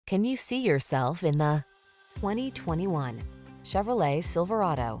Can you see yourself in the 2021 Chevrolet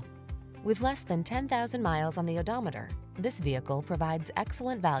Silverado? With less than 10,000 miles on the odometer, this vehicle provides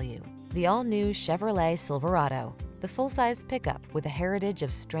excellent value. The all-new Chevrolet Silverado, the full-size pickup with a heritage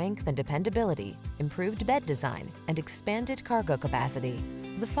of strength and dependability, improved bed design, and expanded cargo capacity.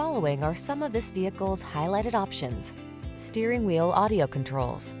 The following are some of this vehicle's highlighted options: steering wheel audio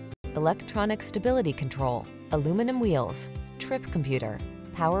controls, electronic stability control, aluminum wheels, trip computer,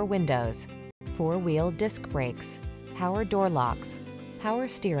 power windows, four-wheel disc brakes, power door locks, power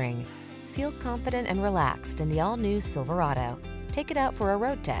steering. Feel confident and relaxed in the all-new Silverado. Take it out for a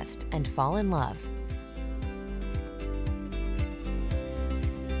road test and fall in love.